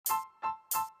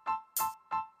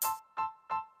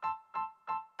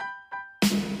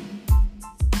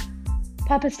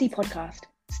Purposely Podcast,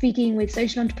 speaking with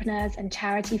social entrepreneurs and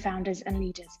charity founders and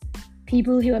leaders,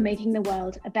 people who are making the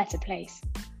world a better place.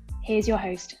 Here's your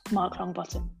host, Mark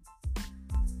Longbottom.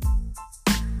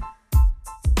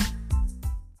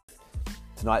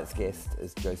 Tonight's guest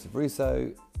is Joseph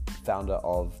Russo, founder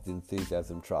of the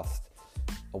Enthusiasm Trust.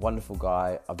 A wonderful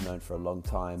guy I've known for a long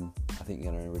time. I think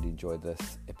you're going to really enjoy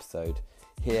this episode.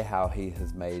 Hear how he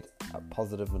has made a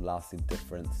positive and lasting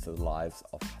difference to the lives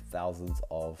of thousands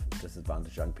of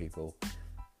disadvantaged young people.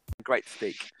 Great to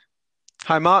speak.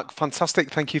 Hi, Mark.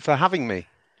 Fantastic. Thank you for having me.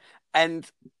 And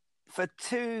for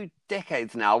 2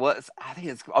 decades now,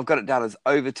 I've got it down as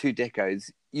over 2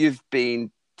 decades, you've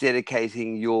been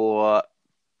dedicating your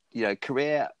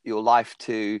career, your life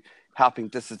to helping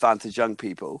disadvantaged young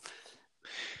people.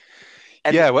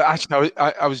 And well, actually,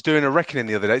 I was doing a reckoning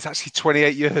the other day. It's actually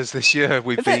 28 years this year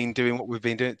we've been doing what we've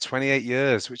been doing. 28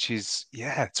 years, which is,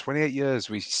 28 years.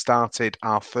 We started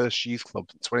our first youth club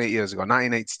 28 years ago,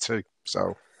 1982.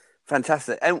 So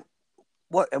fantastic. And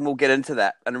we'll get into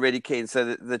that. And I'm really keen.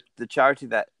 So the charity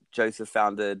that Joseph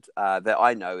founded that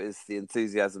I know is the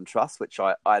Enthusiasm Trust, which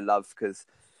I love because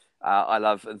I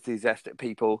love enthusiastic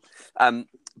people.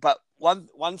 But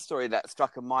one story that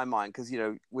struck in my mind, because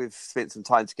we've spent some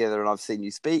time together and I've seen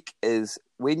you speak, is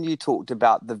when you talked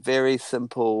about the very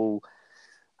simple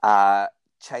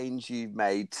change you've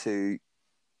made to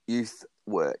youth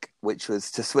work, which was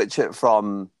to switch it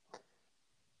from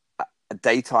a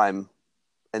daytime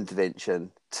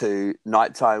intervention to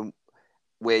nighttime,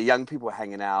 where young people are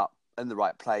hanging out in the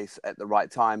right place at the right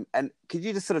time. And could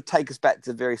you just sort of take us back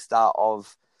to the very start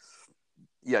of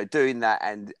doing that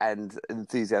and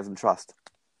Enthusiasm Trust?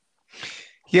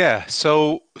 Yeah,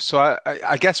 so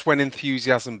I guess when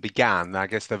Enthusiasm began, I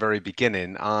guess the very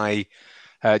beginning, I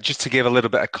just to give a little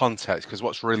bit of context, because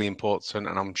what's really important,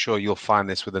 and I'm sure you'll find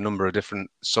this with a number of different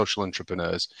social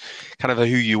entrepreneurs, kind of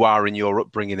who you are in your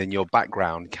upbringing and your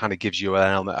background kind of gives you an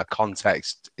element of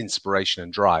context, inspiration,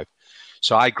 and drive.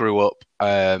 So I grew up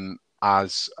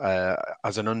as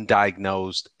an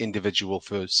undiagnosed individual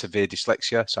for severe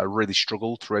dyslexia. So I really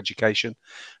struggled through education,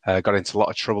 got into a lot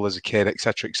of trouble as a kid,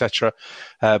 etc., etc.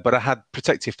 But I had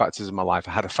protective factors in my life.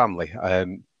 I had a family.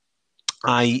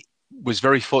 I was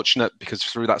very fortunate because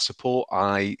through that support,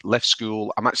 I left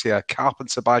school. I'm actually a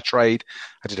carpenter by trade.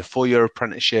 I did a 4-year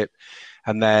apprenticeship.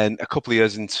 And then a couple of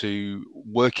years into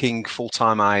working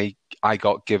full-time, I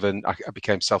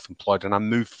became self-employed, and I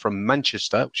moved from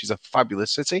Manchester, which is a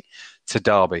fabulous city, to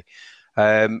Derby.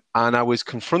 And I was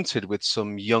confronted with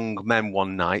some young men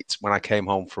one night when I came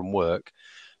home from work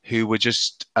who were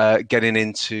just getting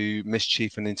into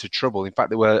mischief and into trouble. In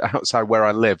fact, they were outside where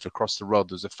I lived. Across the road,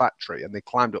 there was a factory, and they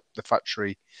climbed up the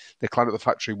factory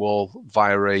wall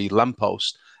via a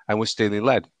lamppost and were stealing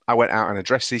lead. I went out and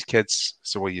addressed these kids.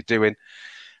 So, what are you doing?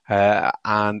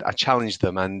 And I challenged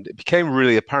them, and it became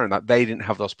really apparent that they didn't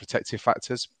have those protective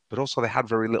factors, but also they had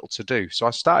very little to do. So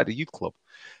I started a youth club.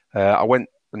 I went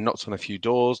and knocked on a few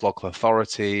doors, local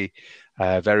authority,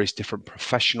 various different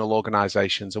professional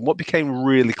organisations. And what became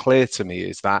really clear to me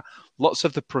is that lots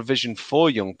of the provision for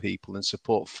young people and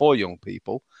support for young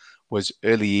people was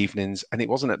early evenings, and it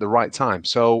wasn't at the right time.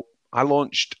 So I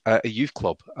launched a youth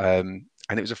club, and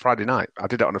it was a Friday night. I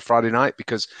did it on a Friday night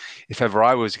because if ever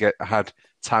I had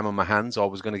time on my hands or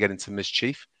was going to get into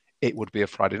mischief, it would be a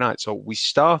Friday night. So we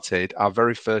started our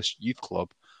very first youth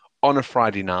club on a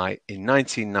Friday night in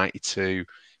 1992,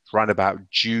 around about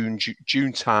June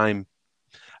time.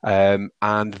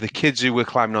 And the kids who were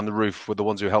climbing on the roof were the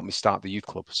ones who helped me start the youth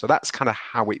club. So that's kind of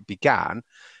how it began.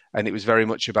 And it was very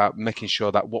much about making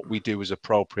sure that what we do was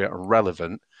appropriate and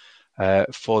relevant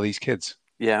for these kids.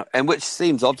 Yeah, and which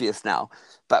seems obvious now,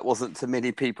 but wasn't to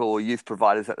many people or youth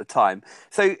providers at the time.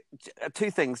 So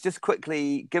 2 things, just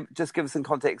quickly, give us some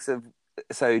context of,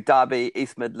 so Derby,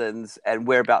 East Midlands, and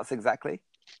whereabouts exactly?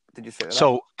 Did you say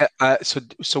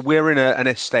that? So we're in an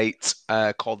estate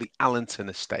called the Allington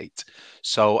Estate.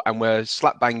 And we're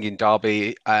slap bang in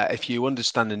Derby. If you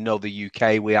understand and know the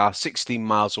UK, we are 16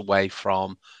 miles away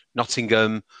from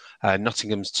Nottingham.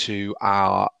 Nottingham's to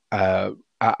our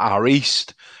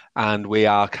east, and we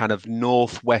are kind of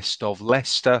northwest of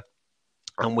Leicester,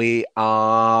 and we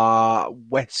are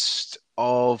we're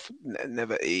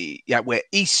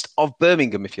east of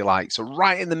Birmingham, if you like. So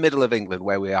right in the middle of England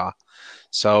where we are.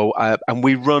 So, and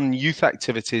we run youth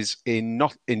activities in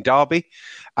Derby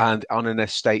and on an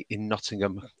estate in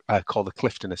Nottingham called the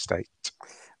Clifton Estate,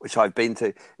 which I've been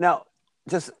to. Now,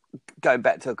 just going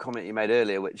back to a comment you made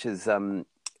earlier, which is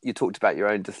you talked about your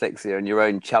own dyslexia and your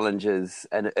own challenges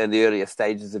and the earlier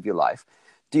stages of your life.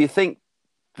 Do you think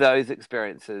those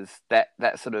experiences,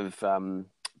 that sort of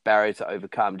barrier to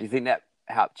overcome, do you think that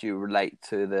helped you relate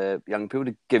to the young people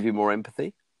to give you more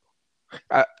empathy?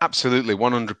 Absolutely,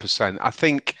 100%. I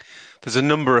think there's a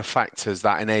number of factors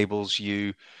that enables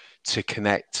you to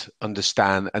connect,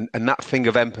 understand, and that thing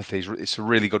of empathy it's a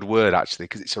really good word actually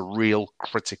because it's a real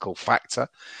critical factor.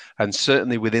 And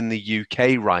certainly within the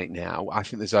UK right now, I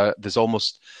think there's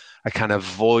almost a kind of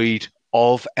void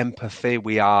of empathy.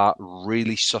 We are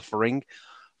really suffering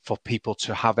for people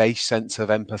to have a sense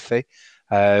of empathy.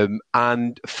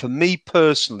 And for me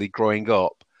personally, growing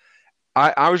up,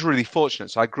 I was really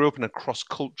fortunate. So I grew up in a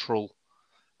cross-cultural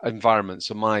environment.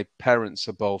 So my parents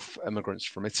are both immigrants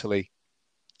from Italy.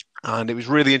 And it was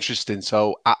really interesting.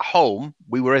 So at home,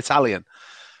 we were Italian.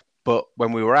 But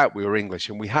when we were out, we were English.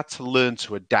 And we had to learn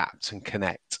to adapt and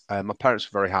connect. My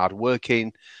parents were very hard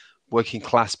working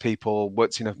class people.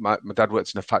 My dad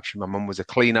worked in a factory. My mum was a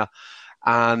cleaner.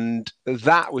 And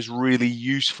that was really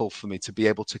useful for me to be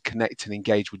able to connect and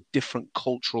engage with different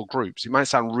cultural groups. It might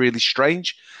sound really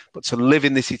strange, but to live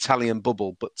in this Italian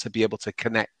bubble, but to be able to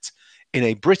connect in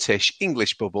a British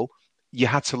English bubble, you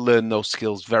had to learn those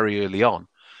skills very early on.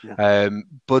 Yeah.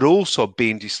 But also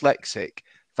being dyslexic,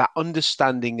 that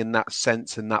understanding and that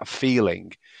sense and that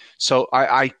feeling. So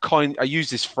I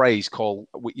use this phrase called,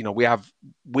 we have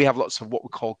lots of what we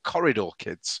call corridor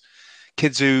kids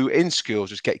who in school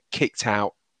just get kicked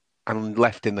out and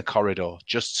left in the corridor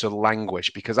just to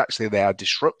languish because actually they are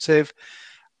disruptive.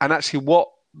 And actually what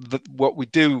we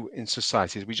do in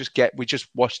society is we just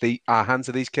wash our hands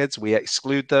of these kids. We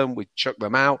exclude them. We chuck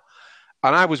them out.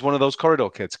 And I was one of those corridor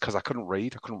kids because I couldn't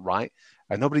read, I couldn't write,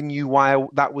 and nobody knew why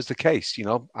that was the case.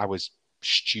 I was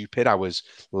stupid, I was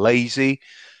lazy,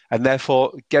 and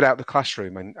therefore get out of the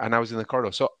classroom and I was in the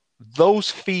corridor. So those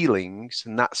feelings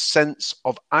and that sense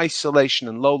of isolation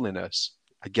and loneliness,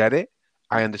 I get it.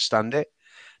 I understand it.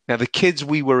 Now, the kids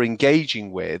we were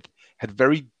engaging with had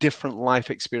very different life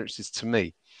experiences to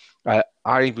me.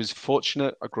 I was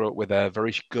fortunate. I grew up with a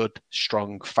very good,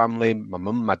 strong family. My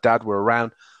mum, my dad were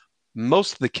around.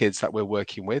 Most of the kids that we're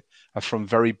working with are from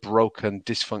very broken,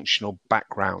 dysfunctional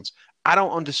backgrounds. I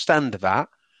don't understand that,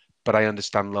 but I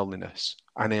understand loneliness.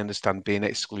 And I understand being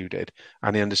excluded,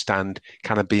 and I understand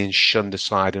kind of being shunned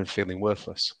aside and feeling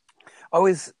worthless. I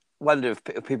always wonder if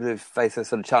people who face those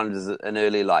sort of challenges in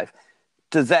early life,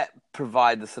 does that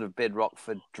provide the sort of bedrock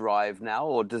for drive now,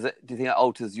 or do you think it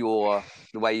alters the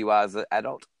way you are as an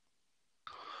adult?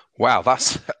 Wow,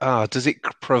 does it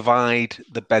provide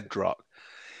the bedrock?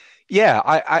 Yeah,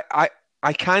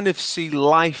 I kind of see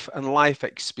life and life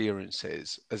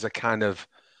experiences as a kind of,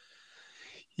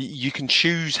 you can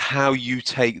choose how you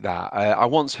take that. I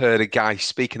once heard a guy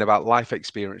speaking about life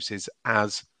experiences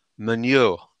as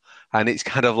manure. And it's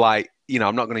kind of like,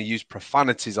 I'm not going to use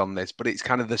profanities on this, but it's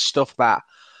kind of the stuff that,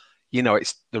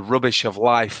 it's the rubbish of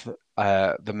life,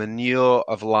 the manure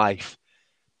of life.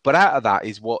 But out of that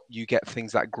is what you get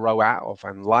things that grow out of,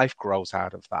 and life grows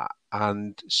out of that.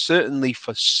 And certainly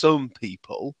for some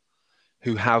people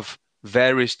who have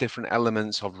various different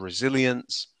elements of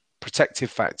resilience, protective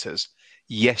factors,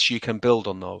 yes, you can build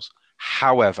on those.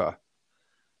 However,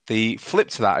 the flip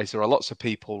to that is there are lots of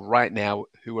people right now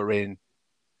who are in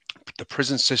the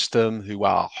prison system, who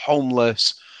are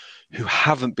homeless, who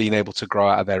haven't been able to grow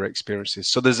out of their experiences.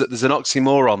 So there's an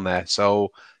oxymoron there. So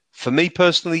for me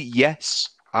personally, yes,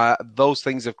 those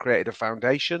things have created a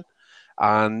foundation,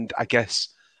 and I guess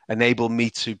enable me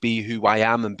to be who I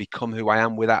am and become who I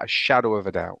am without a shadow of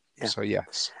a doubt. Yeah. So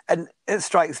yes. And it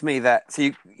strikes me that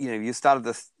you started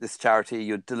this charity,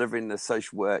 you're delivering this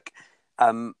social work,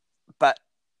 but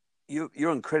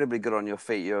you're incredibly good on your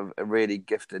feet. You're a really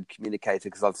gifted communicator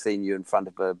because I've seen you in front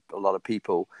of a lot of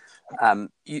people.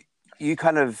 You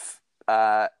kind of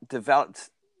developed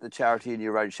the charity in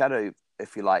your own shadow,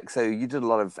 if you like. So you did a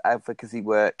lot of advocacy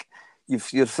work. You've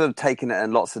sort of taken it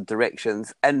in lots of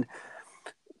directions. And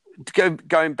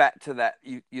going back to that,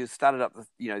 you started up,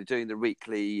 doing the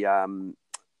weekly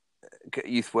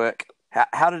youth work.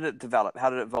 How did it develop? How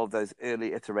did it evolve those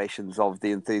early iterations of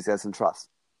the Enthusiasm Trust?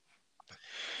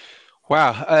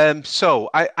 Wow. So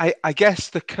I guess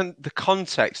the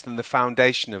context and the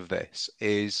foundation of this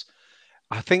is,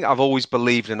 I think I've always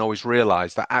believed and always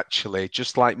realized that actually,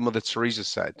 just like Mother Teresa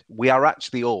said, we are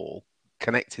actually all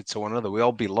connected to one another. We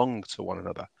all belong to one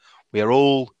another. We are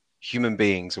all human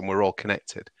beings and we're all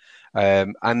connected.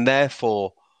 And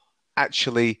therefore,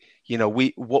 actually,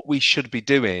 what we should be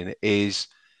doing is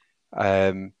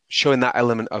showing that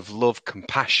element of love,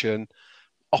 compassion,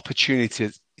 opportunity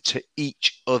to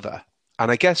each other.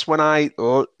 And I guess when I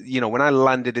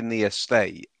landed in the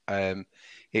estate,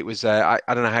 it was I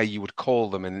don't know how you would call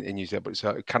them in New Zealand, but it's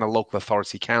a kind of local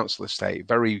authority council estate,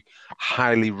 very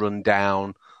highly run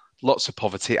down, lots of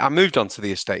poverty. I moved on to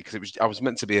the estate because I was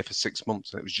meant to be here for 6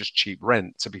 months, and it was just cheap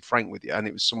rent, to be frank with you, and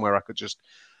it was somewhere I could just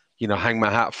hang my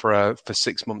hat for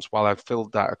 6 months while I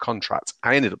filled out a contract.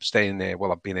 I ended up staying there.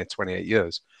 Well, I've been here 28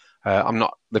 years. I'm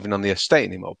not living on the estate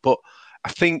anymore, but I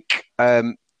think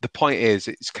the point is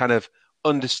it's kind of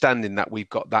understanding that we've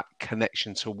got that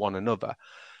connection to one another.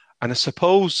 And I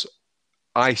suppose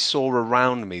I saw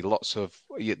around me lots of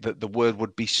the word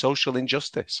would be social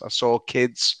injustice. I saw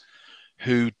kids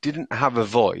who didn't have a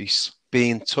voice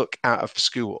being took out of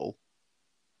school.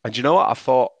 And you know what? I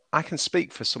thought, I can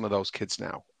speak for some of those kids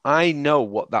now. I know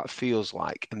what that feels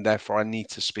like, and therefore I need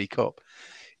to speak up.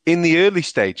 In the early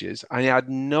stages, I had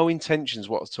no intentions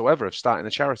whatsoever of starting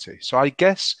a charity. So I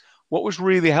guess what was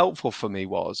really helpful for me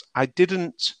was I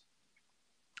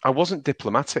wasn't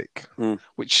diplomatic,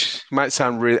 which might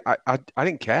sound really, I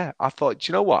didn't care. I thought,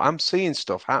 do you know what? I'm seeing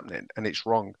stuff happening and it's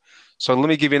wrong. So let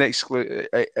me give you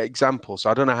an example.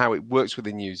 So I don't know how it works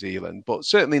within New Zealand, but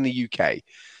certainly in the UK,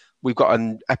 we've got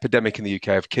an epidemic in the UK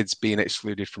of kids being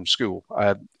excluded from school.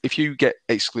 If you get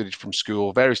excluded from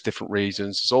school, various different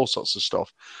reasons, there's all sorts of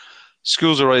stuff.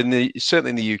 Schools are certainly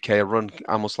in the UK are run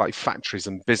almost like factories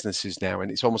and businesses now.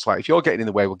 And it's almost like if you're getting in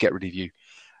the way, we'll get rid of you.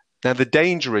 Now, the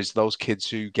danger is those kids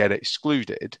who get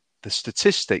excluded, the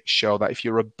statistics show that if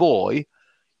you're a boy,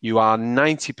 you are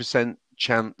 90%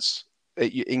 chance,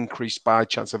 you increased by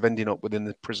chance of ending up within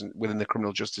the prison, within the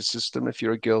criminal justice system. If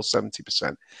you're a girl,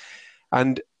 70%.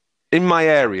 And in my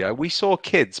area, we saw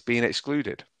kids being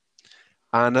excluded.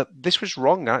 And this was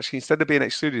wrong, actually. Instead of being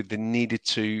excluded, they needed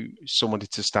somebody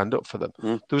to stand up for them.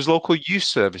 There was local youth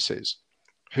services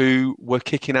who were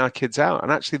kicking our kids out.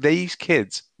 And actually, these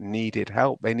kids needed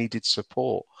help. They needed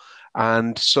support.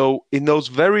 And so in those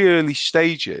very early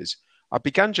stages, I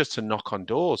began just to knock on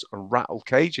doors and rattle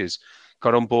cages,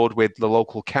 got on board with the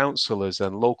local councillors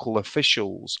and local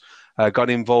officials, got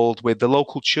involved with the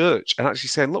local church and actually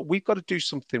saying, look, we've got to do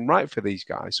something right for these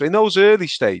guys. So in those early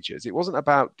stages, it wasn't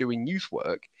about doing youth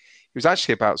work. It was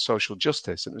actually about social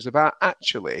justice. And it was about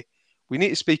actually, we need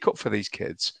to speak up for these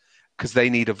kids because they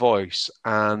need a voice.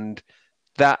 And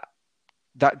that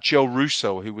Joe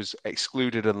Russo, who was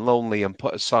excluded and lonely and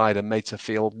put aside and made to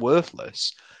feel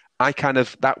worthless,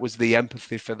 that was the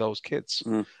empathy for those kids.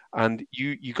 And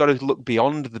you got to look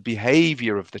beyond the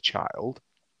behavior of the child,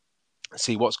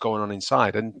 see what's going on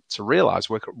inside, and to realize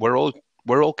we're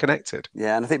all connected.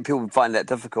 Yeah, and I think people find that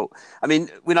difficult. I mean,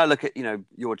 when I look at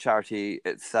your charity,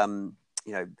 it's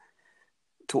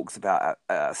talks about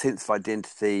a sense of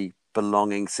identity,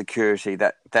 belonging, security.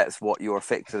 That's what you're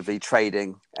effectively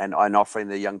trading and offering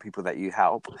the young people that you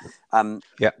help. The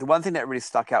one thing that really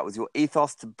stuck out was your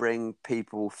ethos to bring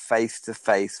people face to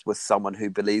face with someone who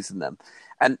believes in them.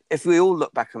 And if we all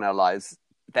look back on our lives,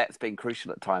 that's been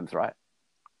crucial at times, right?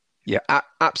 Yeah,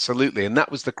 absolutely. And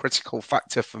that was the critical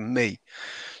factor for me.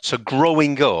 So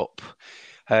growing up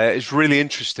is really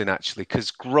interesting, actually,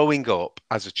 because growing up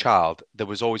as a child, there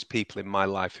was always people in my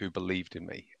life who believed in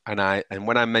me. And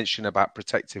when I mention about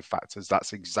protective factors,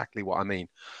 that's exactly what I mean.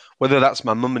 Whether that's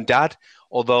my mum and dad,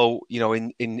 although,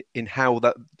 in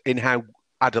how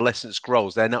adolescence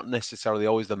grows, they're not necessarily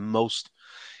always the most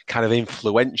kind of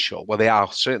influential. Well, they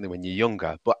are certainly when you're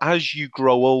younger. But as you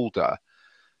grow older,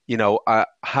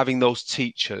 having those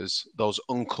teachers, those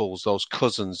uncles, those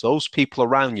cousins, those people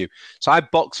around you. So I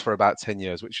boxed for about 10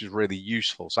 years, which was really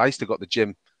useful. So I used to go to the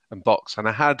gym and box, and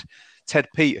I had Ted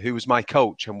Pete, who was my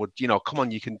coach and would, come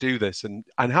on, you can do this. And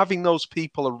having those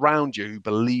people around you who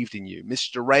believed in you,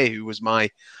 Mr. Ray, who was my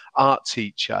art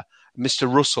teacher,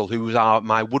 Mr. Russell, who was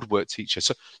my woodwork teacher.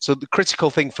 So the critical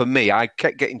thing for me, I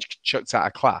kept getting chucked out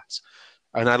of class.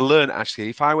 And I learned, actually,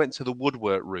 if I went to the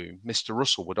woodwork room, Mr.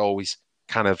 Russell would always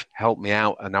kind of help me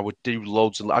out, and I would do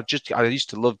loads of. I used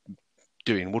to love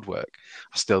doing woodwork.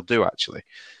 I still do, actually.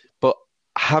 But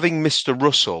having Mr.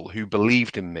 Russell, who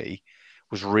believed in me,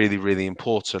 was really, really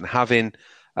important. Having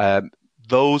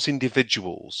those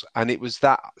individuals, and it was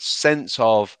that sense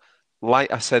of, like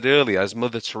I said earlier, as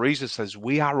Mother Teresa says,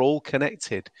 we are all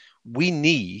connected. We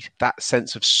need that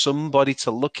sense of somebody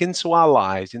to look into our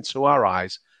lives, into our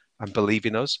eyes, and believe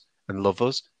in us, and love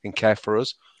us, and care for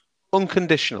us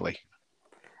unconditionally.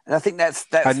 And I think that's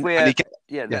where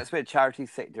that's where charity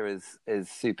sector is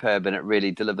superb, and it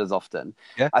really delivers often.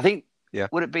 Yeah. I think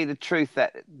would it be the truth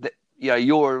that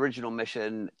your original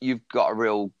mission, you've got a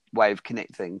real way of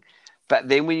connecting, but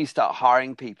then when you start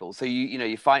hiring people, so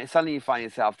you find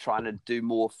yourself trying to do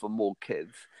more for more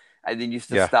kids, and then you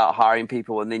start hiring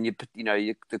people, and then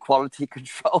the quality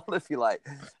control, if you like.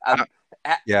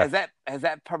 Has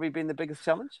that probably been the biggest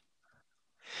challenge?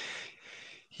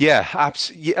 Yeah,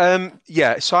 absolutely.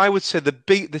 Yeah. So I would say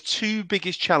the two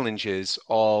biggest challenges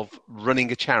of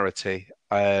running a charity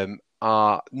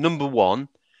are number one,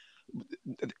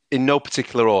 in no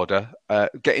particular order,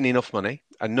 getting enough money,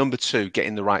 and number two,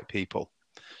 getting the right people.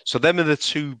 So them are the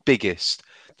two biggest.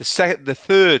 The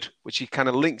third, which he kind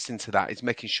of links into that, is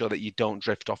making sure that you don't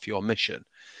drift off your mission.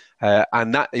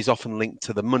 And that is often linked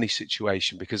to the money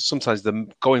situation because sometimes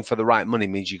going for the right money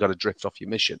means you've got to drift off your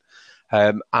mission.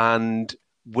 And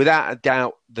without a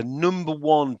doubt, the number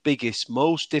one biggest,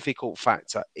 most difficult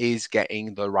factor is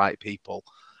getting the right people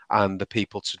and the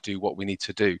people to do what we need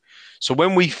to do. So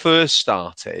when we first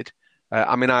started,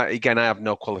 I have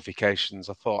no qualifications.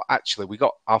 I thought, actually, we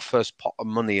got our first pot of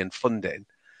money and funding.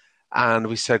 And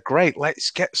we said, great,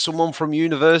 let's get someone from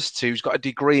university who's got a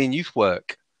degree in youth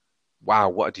work. Wow,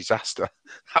 what a disaster.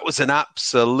 That was an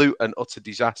absolute and utter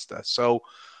disaster. So,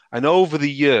 and over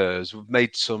the years, we've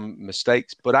made some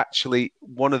mistakes, but actually,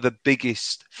 one of the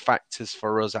biggest factors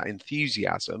for us at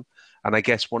Enthusiasm, and I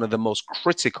guess one of the most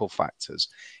critical factors,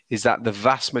 is that the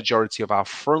vast majority of our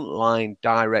frontline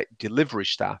direct delivery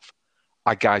staff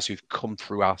are guys who've come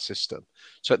through our system.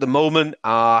 So at the moment,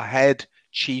 our head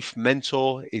chief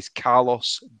mentor is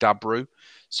Carlos Dabru.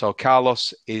 So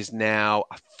Carlos is now,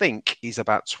 I think he's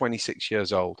about 26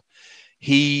 years old.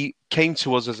 He came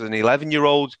to us as an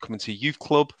 11-year-old coming to youth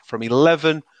club. From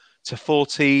 11 to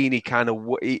 14,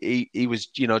 he was,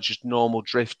 just normal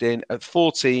drifting. At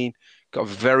 14, got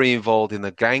very involved in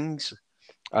the gangs.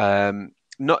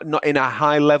 Not in a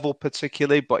high level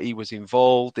particularly, but he was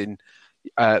involved in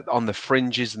on the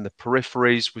fringes and the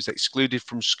peripheries, was excluded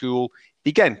from school.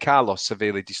 Again, Carlos,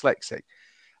 severely dyslexic.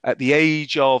 At the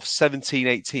age of 17,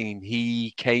 18,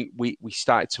 we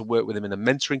started to work with him in a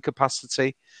mentoring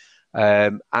capacity.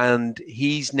 And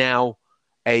he's now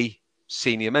a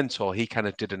senior mentor. He kind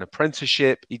of did an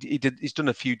apprenticeship. He's done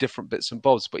a few different bits and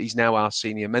bobs, but he's now our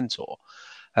senior mentor.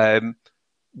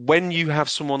 When you have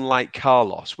someone like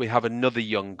Carlos, we have another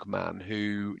young man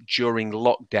who, during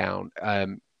lockdown,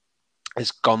 has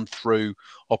gone through,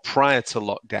 or prior to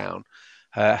lockdown,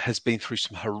 has been through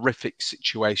some horrific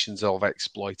situations of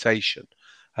exploitation,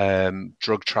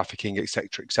 drug trafficking,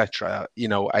 etc., etc.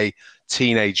 A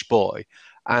teenage boy.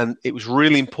 And it was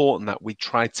really important that we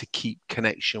tried to keep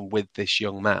connection with this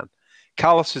young man.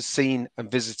 Carlos has seen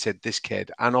and visited this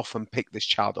kid and often picked this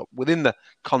child up within the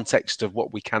context of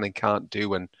what we can and can't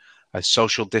do and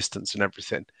social distance and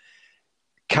everything.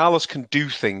 Carlos can do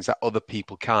things that other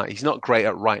people can't. He's not great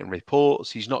at writing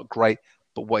reports. He's not great,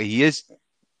 but what he is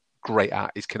great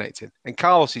at is connecting. And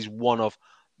Carlos is one of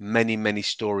many, many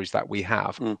stories that we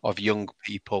have of young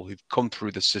people who've come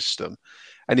through the system.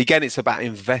 And again, it's about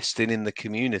investing in the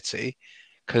community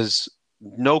because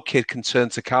no kid can turn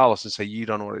to Carlos and say, you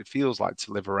don't know what it feels like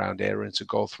to live around here and to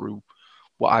go through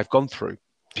what I've gone through,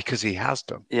 because he has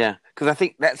done. Yeah, because I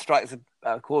think that strikes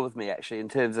a chord with me, actually, in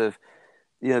terms of,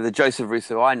 the Joseph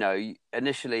Russo I know.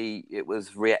 Initially, it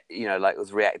was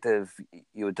reactive.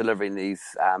 You were delivering these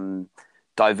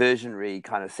diversionary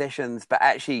kind of sessions, but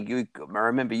actually, I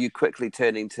remember you quickly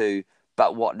turning to,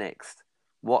 but what next?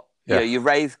 What you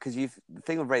raise, because the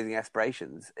thing of raising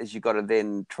aspirations is you've got to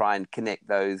then try and connect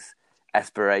those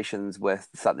aspirations with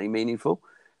something meaningful,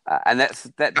 and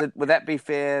would that be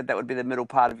fair? That would be the middle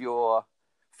part of your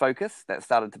focus that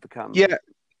started to become.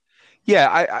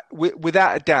 Yeah,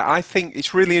 without a doubt, I think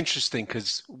it's really interesting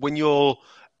because when you're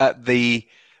at the,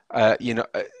 at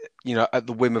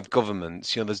the whim of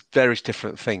governments, there's various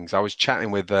different things. I was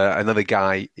chatting with another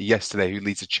guy yesterday who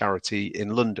leads a charity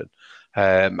in London,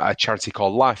 a charity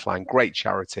called Lifeline, great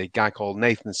charity, a guy called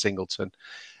Nathan Singleton.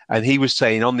 And he was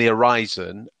saying on the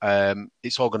horizon,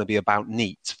 it's all going to be about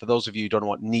NEET. For those of you who don't know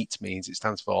what NEET means, it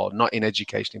stands for Not in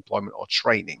Education, Employment or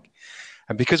Training.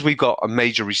 And because we've got a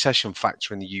major recession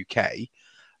factor in the UK,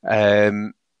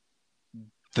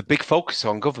 the big focus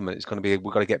on government is going to be,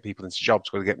 we've got to get people into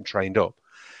jobs, we've got to get them trained up.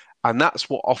 And that's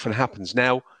what often happens.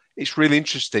 Now, it's really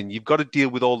interesting. You've got to deal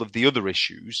with all of the other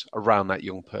issues around that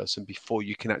young person before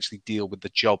you can actually deal with the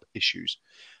job issues.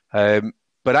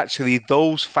 But actually,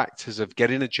 those factors of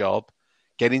getting a job,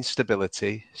 getting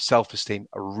stability, self-esteem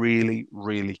are really,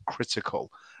 really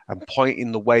critical. And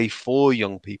pointing the way for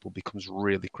young people becomes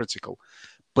really critical.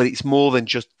 But it's more than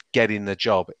just getting the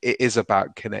job. It is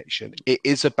about connection. It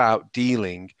is about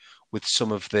dealing with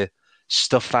some of the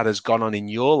stuff that has gone on in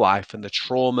your life and the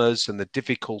traumas and the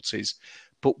difficulties.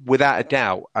 But without a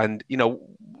doubt, and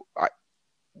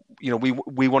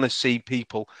we want to see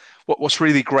people. What's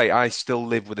really great, I still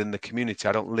live within the community.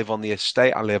 I don't live on the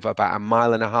estate. I live about 1.5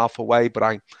 miles away, but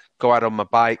I go out on my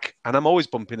bike and I'm always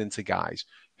bumping into guys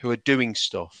who are doing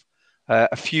stuff.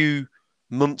 A few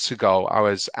months ago, I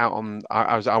was out on,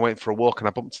 I went for a walk and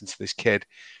I bumped into this kid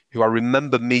who I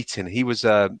remember meeting. He was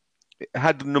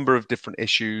had a number of different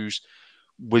issues,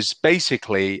 was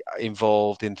basically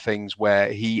involved in things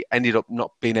where he ended up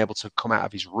not being able to come out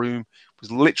of his room,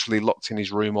 was literally locked in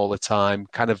his room all the time,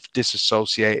 kind of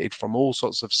disassociated from all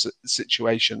sorts of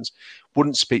situations,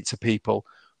 wouldn't speak to people.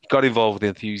 Got involved with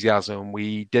Enthusiasm.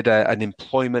 We did an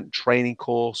employment training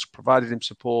course, provided him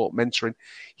support, mentoring.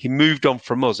 He moved on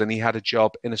from us and he had a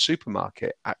job in a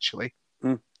supermarket, actually.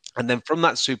 Mm. And then from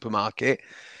that supermarket,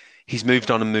 he's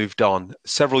moved on and moved on.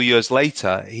 Several years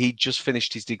later, he just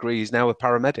finished his degree. He's now a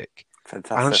paramedic.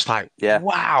 Fantastic. And I'm just like,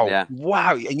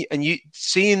 wow. And you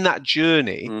seeing that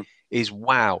journey is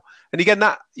wow. And again,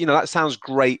 that sounds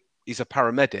great. He's a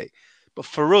paramedic. But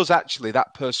for us, actually,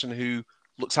 that person who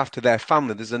looks after their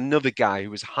family, there's another guy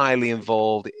who was highly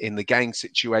involved in the gang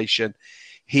situation.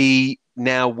 He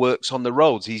now works on the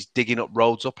roads. He's digging up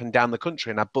roads up and down the country,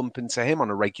 and I bump into him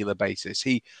on a regular basis.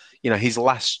 His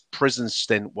last prison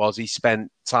stint was he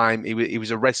spent time. He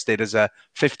was arrested as a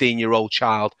 15-year-old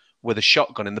child with a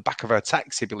shotgun in the back of a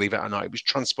taxi. Believe it or not, he was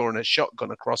transporting a shotgun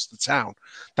across the town.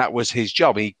 That was his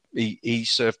job. He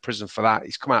served prison for that.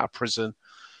 He's come out of prison.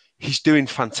 He's doing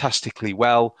fantastically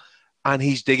well. And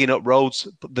he's digging up roads.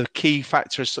 But the key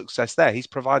factor of success there, he's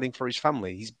providing for his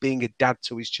family. He's being a dad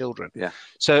to his children. Yeah.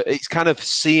 So it's kind of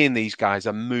seeing these guys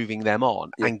and moving them on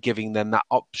and giving them that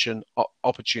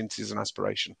opportunities and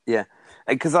aspiration. Yeah.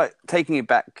 And because taking it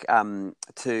back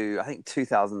to, I think,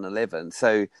 2011.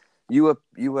 So you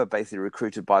were basically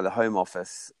recruited by the Home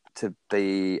Office to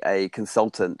be a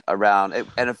consultant around,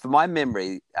 and from my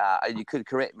memory, you could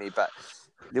correct me, but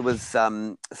there was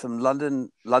some London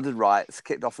riots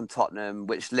kicked off in Tottenham,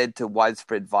 which led to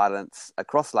widespread violence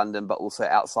across London, but also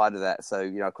outside of that. So,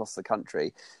 across the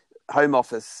country. Home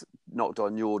Office knocked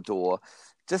on your door.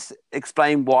 Just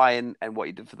explain why and what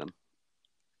you did for them.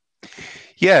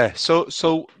 Yeah, so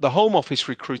the Home Office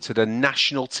recruited a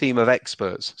national team of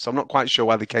experts. So I'm not quite sure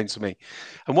why they came to me.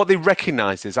 And what they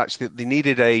recognised is actually that they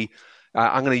needed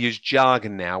I'm going to use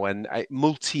jargon now, and a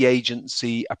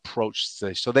multi-agency approach to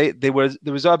this. So there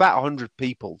was about 100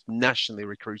 people nationally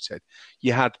recruited.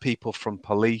 You had people from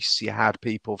police, you had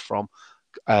people from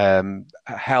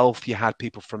health, you had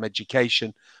people from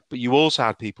education, but you also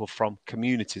had people from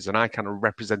communities, and I kind of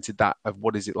represented that of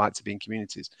what is it like to be in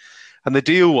communities. And the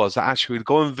deal was that actually we'd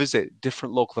go and visit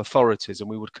different local authorities and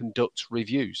we would conduct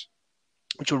reviews,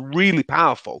 which were really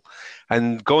powerful,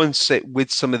 and go and sit with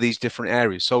some of these different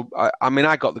areas. So,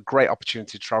 I got the great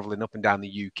opportunity of traveling up and down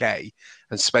the UK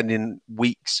and spending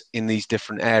weeks in these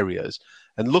different areas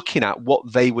and looking at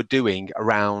what they were doing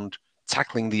around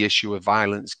tackling the issue of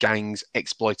violence, gangs,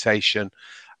 exploitation,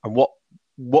 and what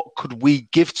could we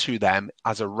give to them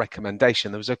as a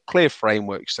recommendation. There was a clear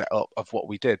framework set up of what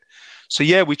we did. So,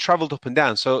 yeah, we traveled up and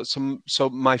down. So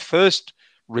my first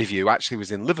review actually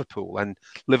was in Liverpool, and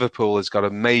Liverpool has got a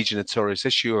major notorious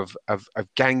issue of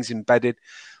gangs embedded.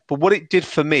 But what it did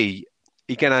for me,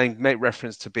 again, I make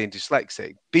reference to being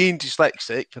dyslexic. Being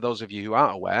dyslexic, for those of you who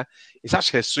aren't aware, is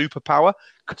actually a superpower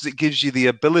because it gives you the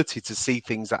ability to see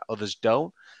things that others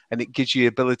don't. And it gives you the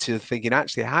ability of thinking,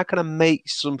 actually, how can I make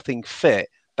something fit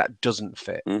that doesn't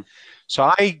fit? So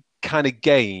I kind of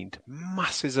gained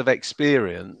masses of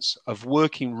experience of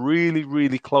working really,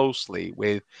 really closely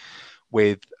with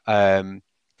kind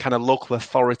of local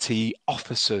authority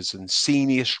officers and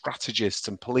senior strategists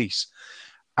and police.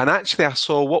 And actually, I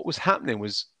saw what was happening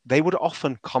was they would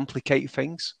often complicate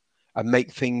things and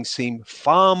make things seem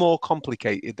far more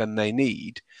complicated than they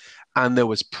need. And there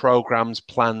was programs,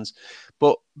 plans.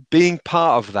 But being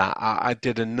part of that, I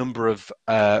did a number of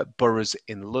boroughs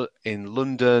in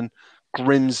London,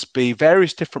 Grimsby,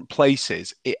 various different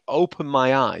places. It opened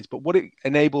my eyes. But what it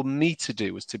enabled me to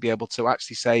do was to be able to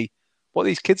actually say, what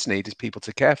these kids need is people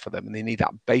to care for them. And they need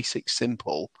that basic,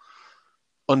 simple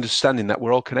understanding that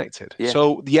we're all connected. Yeah.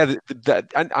 So, yeah,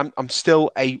 I'm still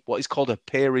what is called a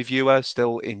peer reviewer,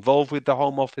 still involved with the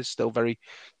Home Office, still very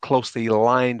closely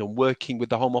aligned and working with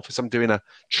the Home Office. I'm doing a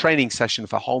training session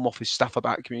for Home Office staff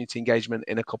about community engagement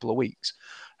in a couple of weeks.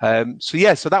 So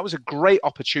that was a great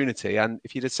opportunity. And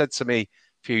if you'd have said to me a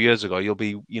few years ago, you'll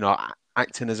be,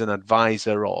 acting as an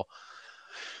advisor or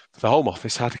the Home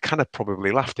Office, I'd kind of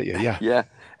probably laughed at you. Yeah. Yeah.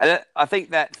 And I think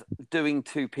that's doing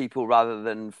to people rather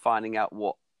than finding out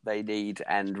what they need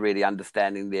and really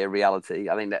understanding their reality.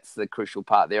 I think that's the crucial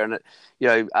part there.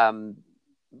 And,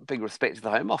 big respect to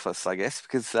the Home Office, I guess,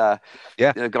 because, gone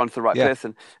to the right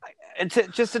person. And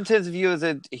just in terms of you as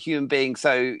a human being,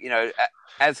 so,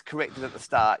 as corrected at the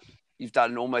start, you've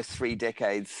done almost 3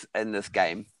 decades in this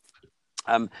game.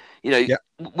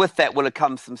 With that will have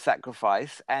come some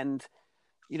sacrifice. And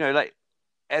like,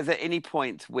 is there any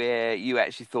point where you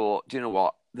actually thought, do you know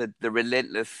what, the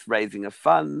relentless raising of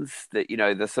funds, that,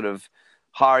 the sort of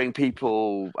hiring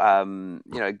people,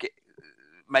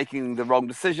 making the wrong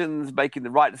decisions, making the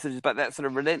right decisions, but that sort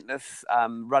of relentless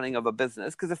running of a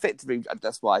business, because effectively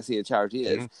that's why I see a charity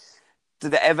is.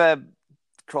 Did it ever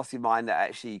cross your mind that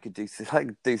actually you could do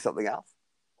something else?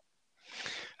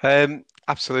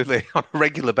 Absolutely, on a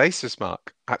regular basis,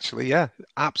 Mark. Actually, yeah,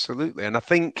 absolutely. And I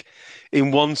think,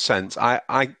 in one sense, I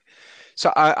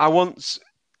once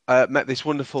met this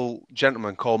wonderful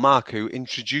gentleman called Mark who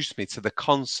introduced me to the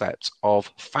concept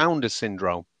of founder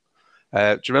syndrome. Do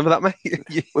you remember that,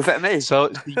 mate? Was that me?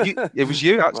 So it was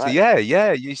you, actually. Right.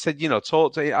 Yeah. You said,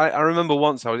 talk to. I remember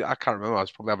once. I can't remember. I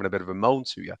was probably having a bit of a moan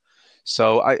to you.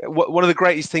 So one of the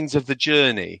greatest things of the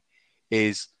journey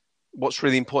is, what's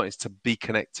really important is to be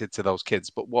connected to those kids.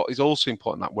 But what is also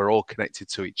important, that we're all connected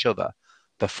to each other,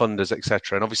 the funders,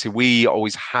 etc. And obviously, we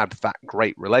always had that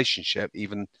great relationship.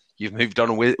 Even you've moved on,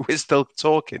 and we're still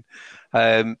talking.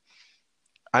 And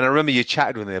I remember you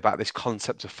chatted with me about this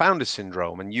concept of founder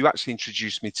syndrome, and you actually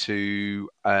introduced me to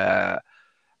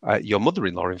your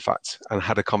mother-in-law, in fact, and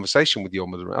had a conversation with your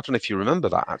mother. I don't know if you remember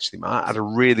that, actually, Matt. I had a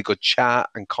really good chat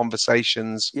and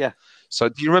conversations. Yeah. So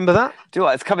do you remember that? Do you know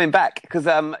what? It's coming back, because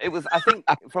it was, I think,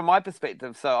 from my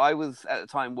perspective, so I was at the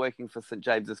time working for St.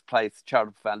 James's Place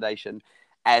Charitable Foundation,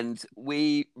 and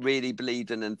we really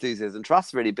believed in Enthusiasm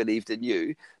Trust, really believed in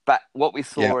you. But what we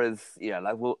saw is,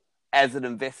 as an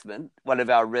investment, one of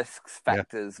our risks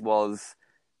factors was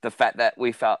the fact that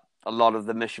we felt a lot of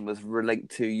the mission was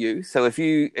linked to you. So if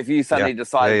you suddenly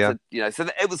decided to, so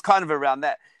it was kind of around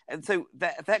that. And so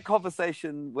that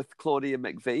conversation with Claudia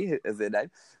McVie, is her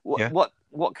name,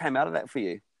 what came out of that for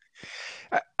you?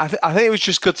 I think it was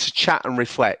just good to chat and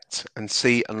reflect and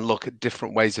see and look at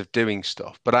different ways of doing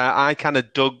stuff. But I kind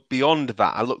of dug beyond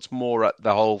that. I looked more at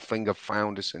the whole thing of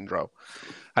founder syndrome.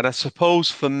 And I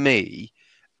suppose for me,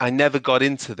 I never got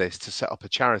into this to set up a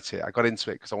charity. I got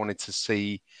into it because I wanted to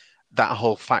see that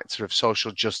whole factor of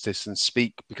social justice and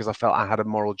speak, because I felt I had a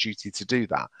moral duty to do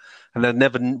that. And I'd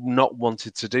never not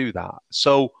wanted to do that.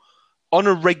 So on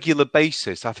a regular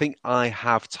basis, I think I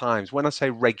have times, when I say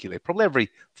regular, probably every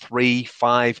 3,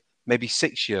 5, maybe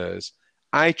 6 years,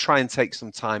 I try and take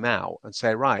some time out and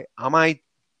say, right, am I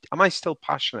still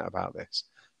passionate about this?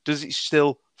 Does it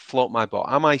still float my boat?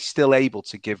 Am I still able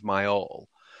to give my all?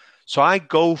 So I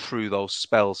go through those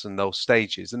spells and those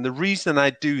stages. And the reason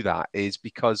I do that is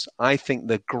because I think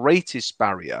the greatest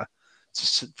barrier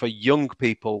for young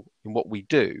people in what we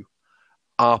do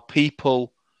are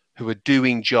people who are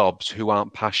doing jobs who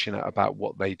aren't passionate about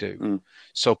what they do.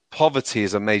 So poverty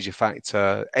is a major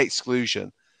factor,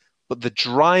 exclusion. But the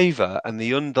driver and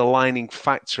the underlining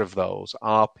factor of those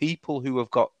are people who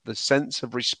have got the sense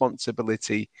of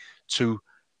responsibility to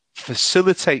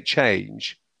facilitate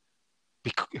change.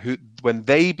 When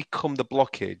they become the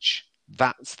blockage,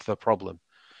 that's the problem.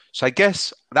 So I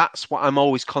guess that's what I'm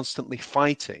always constantly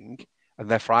fighting, and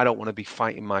therefore I don't want to be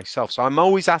fighting myself. So I'm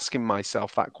always asking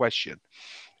myself that question.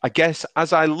 I guess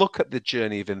as I look at the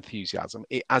journey of enthusiasm,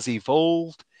 it has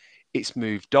evolved, it's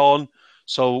moved on.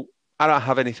 So I don't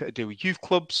have anything to do with youth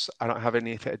clubs. I don't have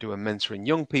anything to do with mentoring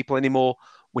young people anymore.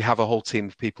 We have a whole team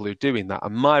of people who are doing that.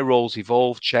 And my role's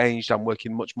evolved, changed. I'm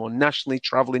working much more nationally,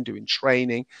 traveling, doing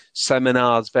training,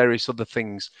 seminars, various other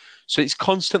things. So it's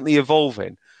constantly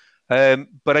evolving.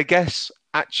 But I guess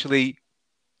actually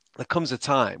there comes a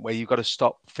time where you've got to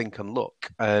stop, think and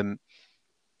look.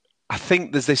 I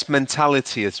think there's this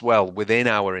mentality as well within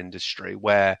our industry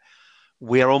where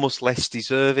we are almost less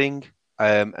deserving.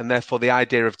 And therefore the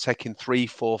idea of taking 3,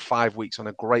 4, 5 weeks on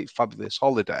a great, fabulous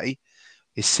holiday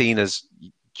is seen as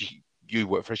you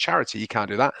work for a charity. You can't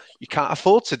do that. You can't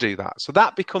afford to do that. So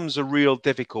that becomes a real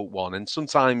difficult one. And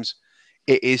sometimes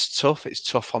it is tough. It's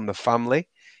tough on the family.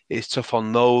 It's tough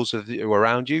on those who are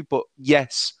around you. But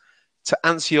yes, to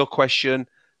answer your question,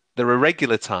 there are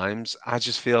regular times I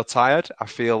just feel tired. I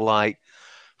feel like,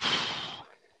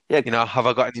 have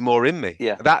I got any more in me?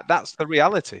 Yeah. That's the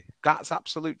reality. That's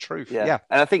absolute truth. Yeah.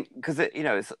 And I think because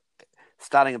it's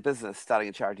starting a business, starting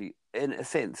a charity, in a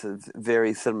sense, is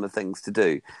very similar things to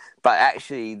do. But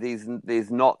actually,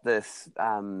 there's not this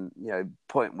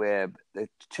point where the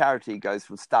charity goes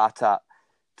from startup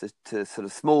to sort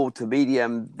of small to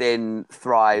medium, then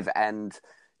thrive, and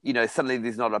suddenly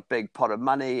there's not a big pot of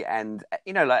money, and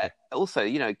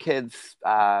also kids,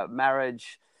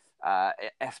 marriage,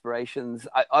 aspirations.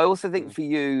 I also think for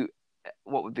you,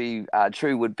 what would be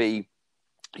true would be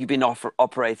you've been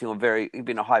operating you've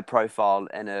been a high profile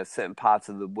in a certain parts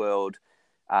of the world,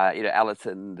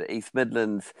 Allerton, the East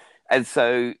Midlands, and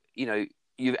so you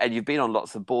you've been on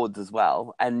lots of boards as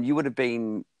well, and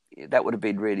that would have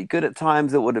been really good at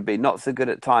times. It would have been not so good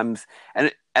at times.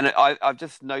 I've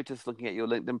just noticed looking at your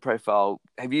LinkedIn profile,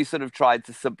 have you sort of tried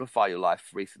to simplify your life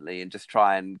recently and just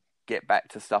try and get back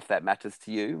to stuff that matters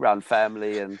to you around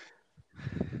family and?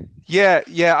 Yeah.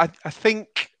 I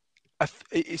think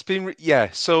it's been, yeah.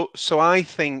 So I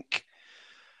think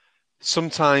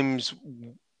sometimes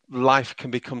life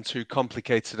can become too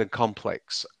complicated and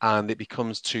complex, and it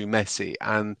becomes too messy,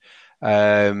 and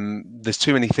there's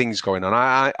too many things going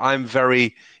on. I'm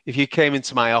very, if you came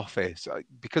into my office,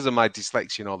 because of my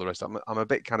dyslexia and all the rest, I'm a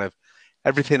bit kind of,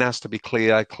 everything has to be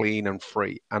clear, clean, and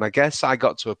free. And I guess I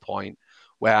got to a point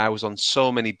where I was on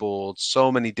so many boards,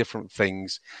 so many different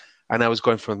things, and I was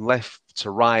going from left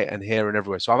to right and here and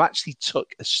everywhere. So I've actually took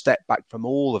a step back from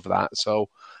all of that. So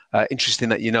interesting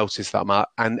that you noticed that, Matt.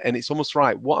 And it's almost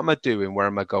right. What am I doing? Where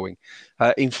am I going?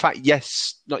 In fact,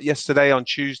 not yesterday, on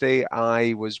Tuesday,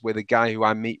 I was with a guy who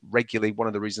I meet regularly. One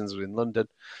of the reasons I was in London.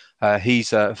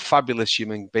 He's a fabulous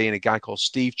human being, a guy called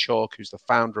Steve Chalk, who's the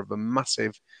founder of a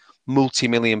massive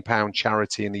multi-million-pound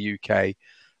charity in the UK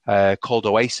called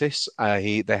Oasis.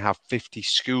 They have 50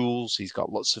 schools. He's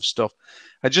got lots of stuff.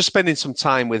 And just spending some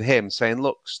time with him saying,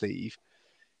 look, Steve,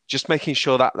 just making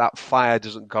sure that that fire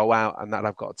doesn't go out and that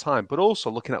I've got time, but also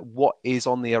looking at what is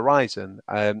on the horizon.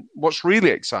 What's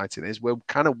really exciting is we're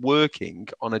kind of working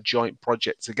on a joint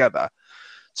project together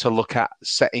to look at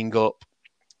setting up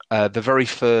the very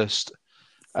first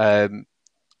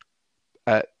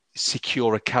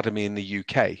secure academy in the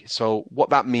UK. So what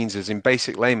that means is, in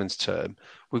basic layman's term,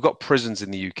 we've got prisons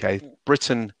in the UK.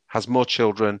 Britain has more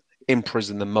children in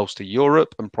prison than most of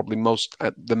Europe, and probably more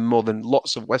than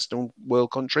lots of Western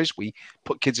world countries. We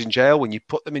put kids in jail. When you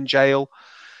put them in jail,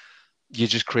 you're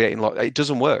just creating it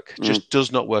doesn't work. It just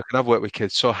does not work. And I've worked with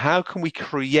kids. So how can we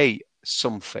create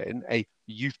something, a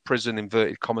youth prison,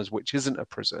 inverted commas, which isn't a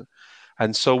prison?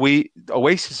 And so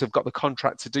Oasis have got the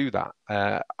contract to do that,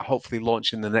 hopefully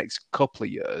launch in the next couple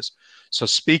of years. So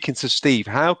speaking to Steve,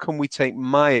 how can we take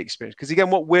my experience? Because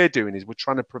again, what we're doing is we're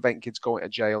trying to prevent kids going to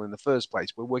jail in the first place.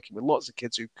 We're working with lots of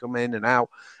kids who come in and out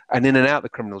the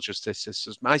criminal justice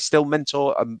system. I still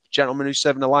mentor a gentleman who's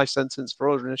serving a life sentence for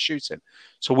ordering a shooting.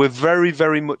 So we're very,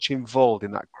 very much involved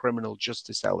in that criminal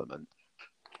justice element.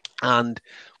 And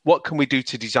what can we do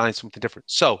to design something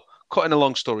different? So cutting a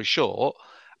long story short,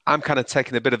 I'm kind of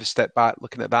taking a bit of a step back,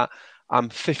 looking at that. I'm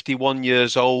 51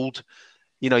 years old.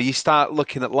 You start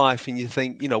looking at life and you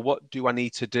think, what do I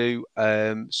need to do?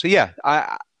 So yeah,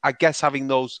 I guess having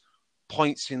those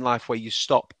points in life where you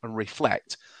stop and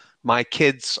reflect. My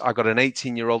kids, I got an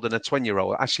 18-year-old and a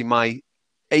 20-year-old. Actually, my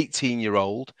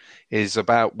 18-year-old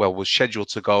was scheduled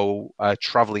to go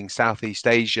traveling Southeast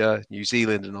Asia, New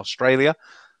Zealand, and Australia.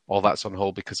 All that's on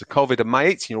hold because of COVID. And my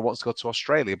 18-year-old wants to go to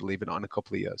Australia, believe it or not, in a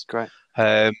couple of years. Great.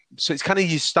 So it's kind of,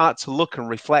 you start to look and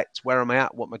reflect, where am I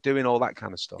at? What am I doing? All that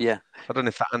kind of stuff. Yeah. I don't know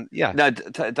if that, yeah. No,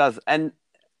 it does. And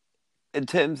in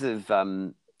terms of,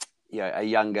 a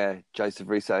younger Joseph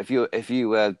Russo, if you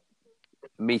were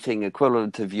meeting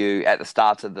equivalent of you at the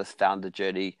start of this founder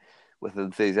journey with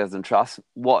Enthusiasm Trust,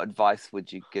 what advice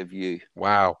would you give you?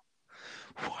 Wow.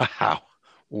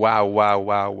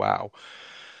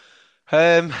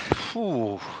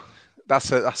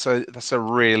 That's a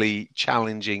really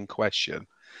challenging question.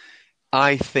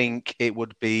 I think it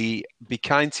would be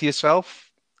kind to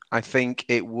yourself. I think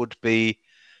it would be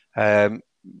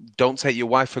don't take your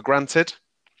wife for granted.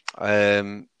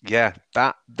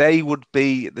 That they would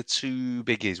be the two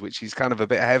biggies, which is kind of a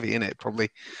bit heavy, isn't it? Probably.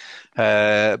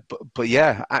 But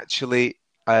yeah, actually,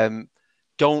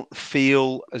 don't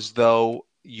feel as though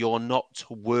you're not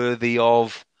worthy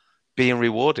of being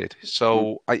rewarded.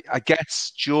 So I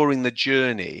guess during the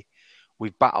journey,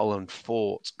 we've battled and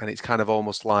fought, and it's kind of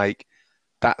almost like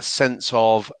that sense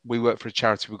of, we work for a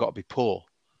charity, we've got to be poor,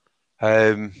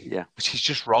 which is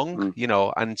just wrong,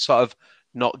 and sort of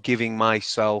not giving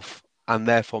myself and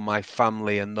therefore my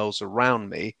family and those around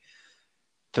me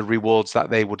the rewards that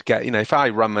they would get. If I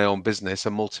ran my own business,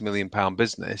 a multi-million-pound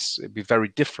business, it'd be very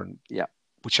different. Yeah.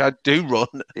 Which I do run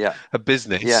a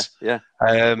business. Yeah.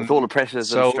 With all the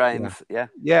pressures and strains.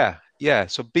 Yeah.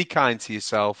 So be kind to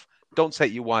yourself. Don't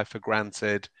take your wife for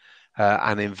granted,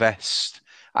 and invest.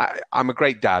 I'm a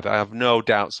great dad. I have no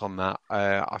doubts on that.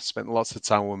 I've spent lots of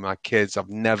time with my kids. I've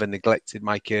never neglected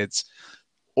my kids.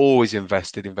 Always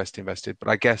invested. But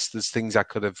I guess there's things I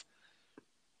could have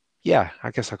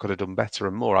done better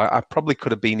and more. I probably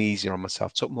could have been easier on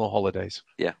myself, took more holidays.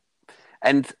 Yeah.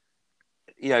 And,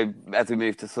 as we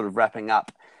move to sort of wrapping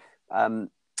up,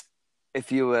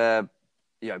 if you were,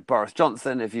 Boris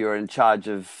Johnson, if you were in charge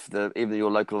of even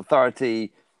your local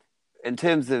authority, in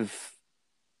terms of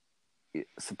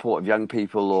support of young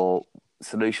people or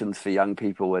solutions for young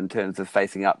people in terms of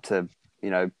facing up to,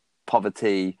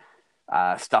 poverty,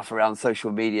 stuff around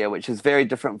social media, which is very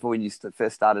different from when you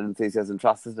first started Enthusiasm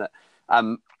Trust, isn't it?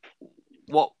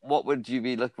 What would you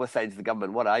be saying to the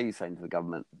government? What are you saying to the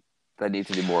government they need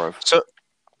to do more of? So,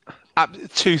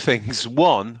 two things.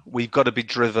 One, we've got to be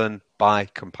driven by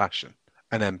compassion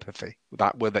and empathy,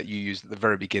 that word that you used at the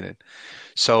very beginning.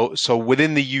 So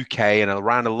within the UK and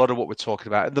around a lot of what we're talking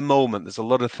about at the moment, there's a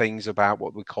lot of things about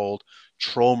what we called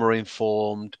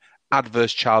trauma-informed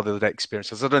adverse childhood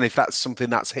experiences. I don't know if that's something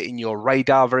that's hitting your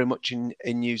radar very much in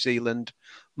New Zealand,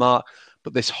 Mark,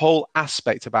 but this whole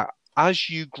aspect about as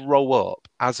you grow up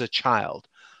as a child,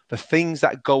 the things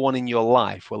that go on in your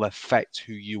life will affect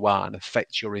who you are and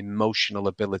affect your emotional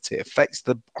ability. It affects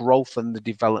the growth and the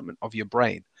development of your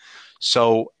brain.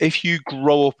 So if you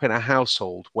grow up in a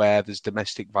household where there's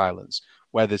domestic violence,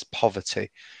 where there's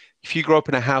poverty, if you grow up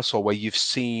in a household where you've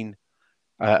seen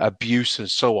abuse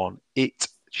and so on, it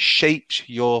shapes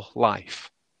your life.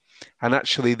 And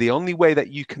actually, the only way that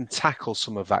you can tackle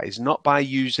some of that is not by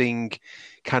using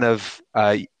kind of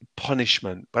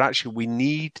punishment, but actually we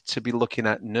need to be looking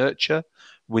at nurture,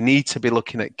 we need to be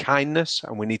looking at kindness,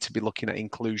 and we need to be looking at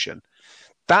inclusion.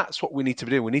 That's what we need to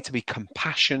be doing. We need to be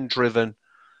compassion driven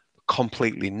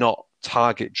completely, not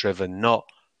target driven, not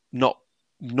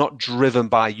driven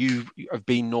by you of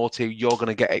being naughty, you're going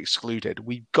to get excluded.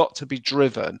 We've got to be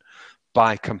driven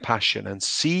by compassion and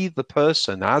see the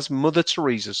person. As Mother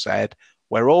Teresa said,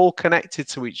 we're all connected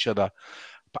to each other.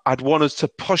 But I'd want us to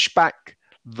push back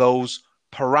those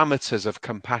parameters of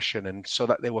compassion, and so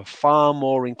that they were far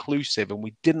more inclusive and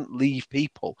we didn't leave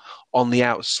people on the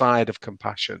outside of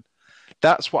compassion.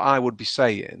 That's what I would be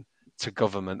saying to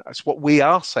government. That's what we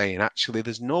are saying. Actually,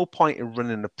 there's no point in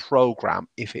running a program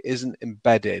if it isn't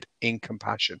embedded in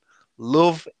compassion.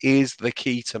 Love is the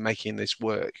key to making this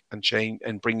work and change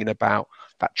and bringing about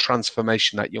that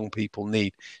transformation that young people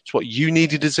need. It's what you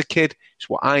needed as a kid. It's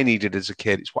what I needed as a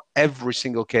kid. It's what every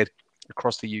single kid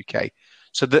across the UK.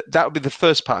 So that would be the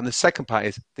first part. And the second part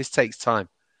is this takes time.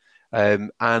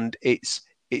 And it's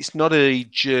not a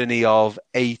journey of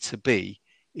A to B.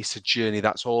 It's a journey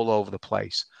that's all over the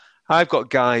place. I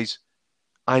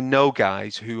know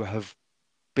guys who have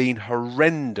been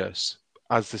horrendous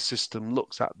as the system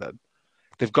looks at them.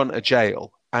 They've gone to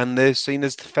jail and they're seen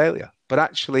as a failure. But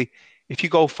actually, if you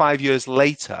go 5 years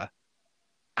later,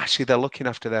 actually they're looking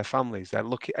after their families. They're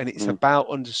looking, and it's about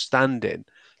understanding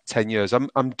 10 years.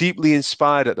 I'm deeply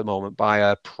inspired at the moment by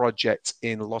a project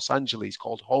in Los Angeles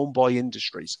called Homeboy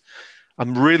Industries.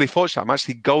 I'm really fortunate. I'm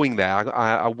actually going there.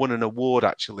 I won an award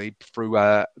actually through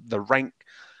the Rank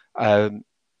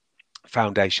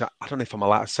Foundation. I don't know if I'm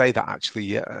allowed to say that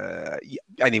actually.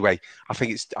 Anyway, I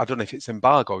don't know if it's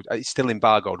embargoed. It's still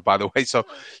embargoed, by the way. So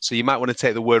you might want to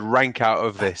take the word rank out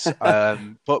of this.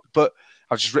 But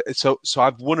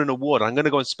I've won an award. I'm going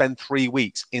to go and spend 3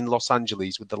 weeks in Los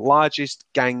Angeles with the largest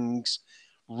gangs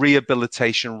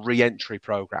rehabilitation re-entry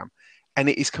program. And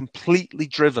it is completely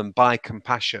driven by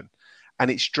compassion. And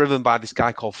it's driven by this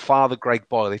guy called Father Greg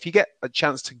Boyle. If you get a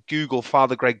chance to Google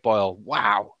Father Greg Boyle,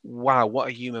 wow, what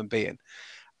a human being.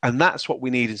 And that's what we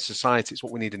need in society. It's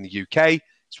what we need in the UK.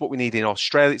 It's what we need in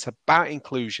Australia. It's about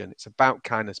inclusion. It's about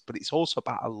kindness, but it's also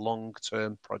about a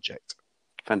long-term project.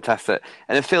 Fantastic.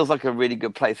 And it feels like a really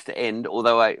good place to end,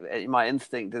 although my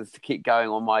instinct is to keep going,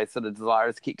 or my sort of desire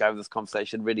is to keep going with this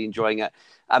conversation, really enjoying it.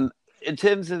 In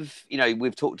terms of,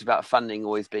 we've talked about funding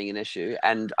always being an issue,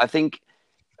 and I think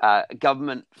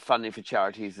government funding for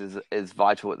charities is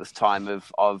vital at this time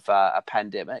of a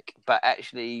pandemic. But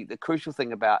actually, the crucial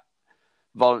thing about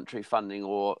voluntary funding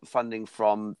or funding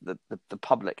from the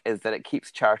public is that it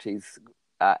keeps charities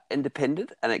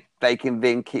independent, and they can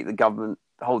then keep the government,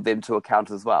 hold them to account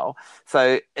as well.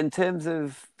 So in terms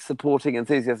of supporting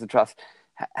Enthusiasm Trust,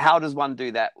 how does one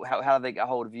do that? How do they get a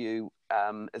hold of you?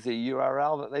 Is there a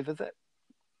URL that they visit?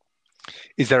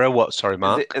 Is there a what? Sorry,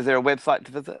 Mark. Is there a website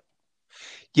to visit?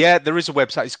 Yeah, there is a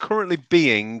website. It's currently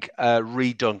being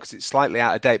redone because it's slightly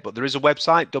out of date, but there is a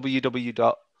website,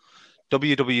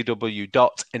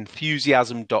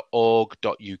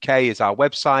 www.enthusiasm.org.uk is our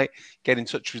website. Get in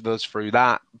touch with us through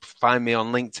that. Find me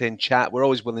on LinkedIn, chat. We're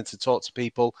always willing to talk to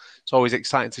people. It's always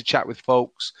exciting to chat with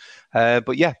folks.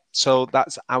 But yeah, so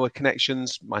that's our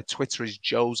connections. My Twitter is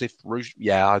Joseph Roos.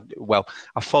 Yeah,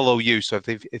 I follow you. So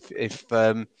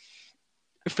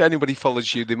if anybody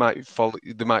follows you, they might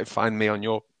find me on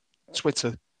your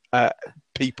Twitter.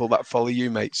 People that follow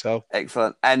you, mate. So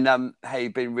excellent. And hey,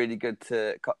 been really good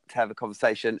to have a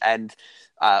conversation. And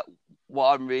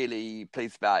what I'm really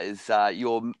pleased about is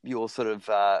your sort of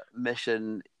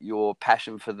mission, your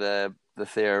passion for the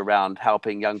theory around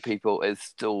helping young people is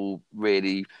still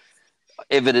really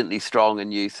evidently strong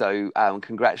in you. So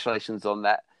congratulations on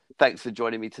that. Thanks for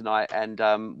joining me tonight, and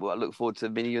I look forward to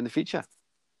meeting you in the future.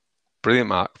 Brilliant,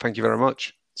 Mark. Thank you very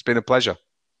much. It's been a pleasure.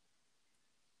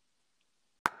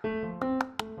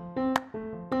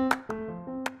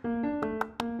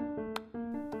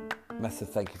 Massive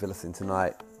thank you for listening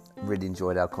tonight. Really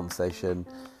enjoyed our conversation.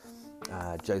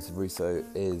 Joseph Russo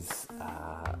is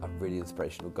a really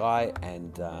inspirational guy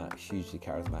and hugely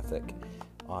charismatic.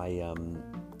 I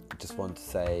just want to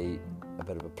say a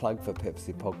bit of a plug for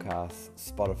Pepsi Podcasts,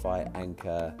 Spotify,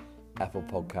 Anchor, Apple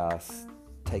Podcasts.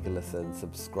 Take a listen,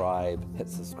 subscribe, hit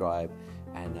subscribe,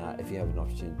 and if you have an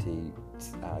opportunity,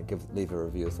 leave a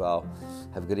review as well.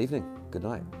 Have a good evening. Good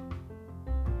night.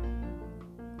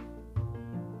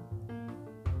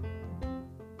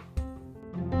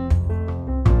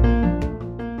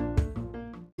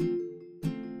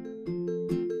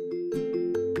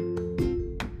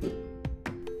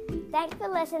 Thanks for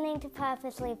listening to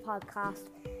Purposely Podcast.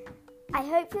 I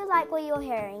hope you like what you're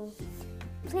hearing.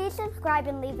 Please subscribe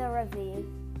and leave a review.